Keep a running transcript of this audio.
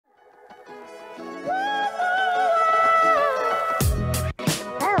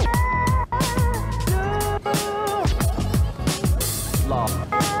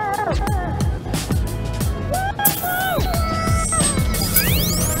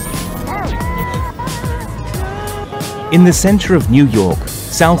In the center of New York,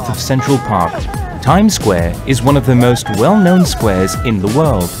 south of Central Park, Times Square is one of the most well-known squares in the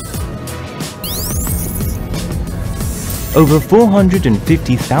world. Over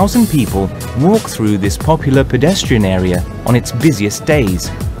 450,000 people walk through this popular pedestrian area on its busiest days.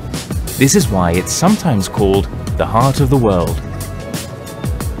 This is why it's sometimes called the heart of the world.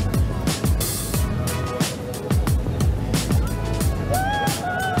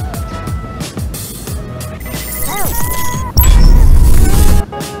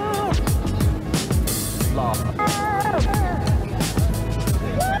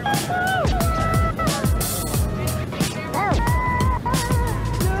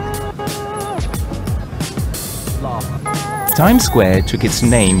 Times Square took its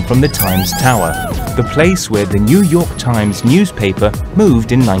name from the Times Tower, the place where the New York Times newspaper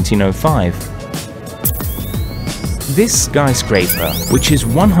moved in 1905. This skyscraper, which is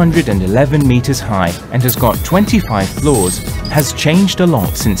 111 meters high and has got 25 floors, has changed a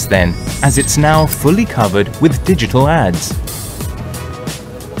lot since then, as it's now fully covered with digital ads.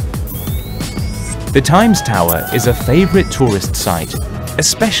 The Times Tower is a favorite tourist site,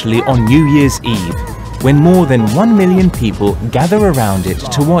 especially on New Year's Eve, when more than 1 million people gather around it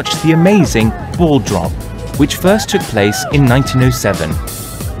to watch the amazing ball drop, which first took place in 1907.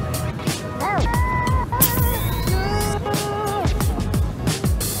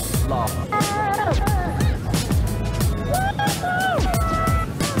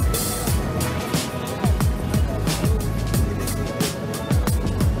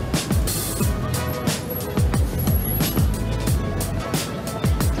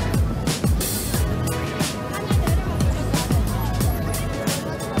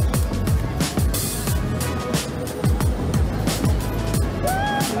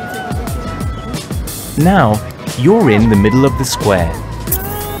 Now, you're in the middle of the square.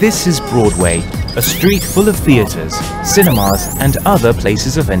 This is Broadway, a street full of theaters, cinemas, and other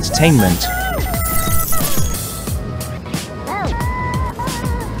places of entertainment.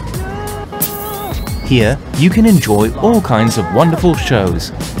 Here, you can enjoy all kinds of wonderful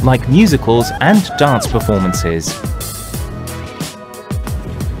shows, like musicals and dance performances.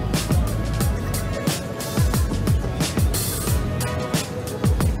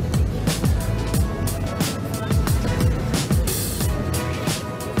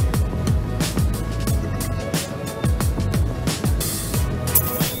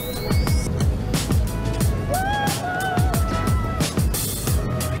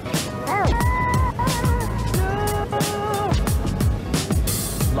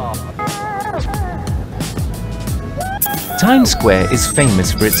 Times Square is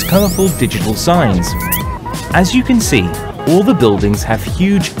famous for its colorful digital signs. As you can see, all the buildings have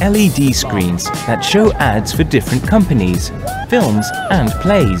huge LED screens that show ads for different companies, films, and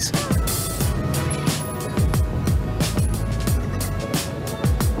plays.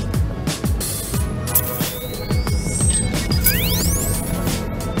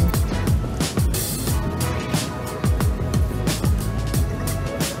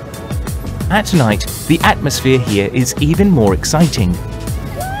 At night, the atmosphere here is even more exciting.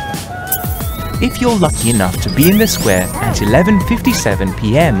 If you're lucky enough to be in the square at 11:57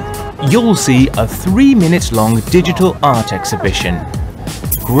 p.m, you'll see a 3-minute long digital art exhibition.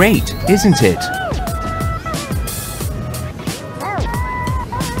 Great, isn't it?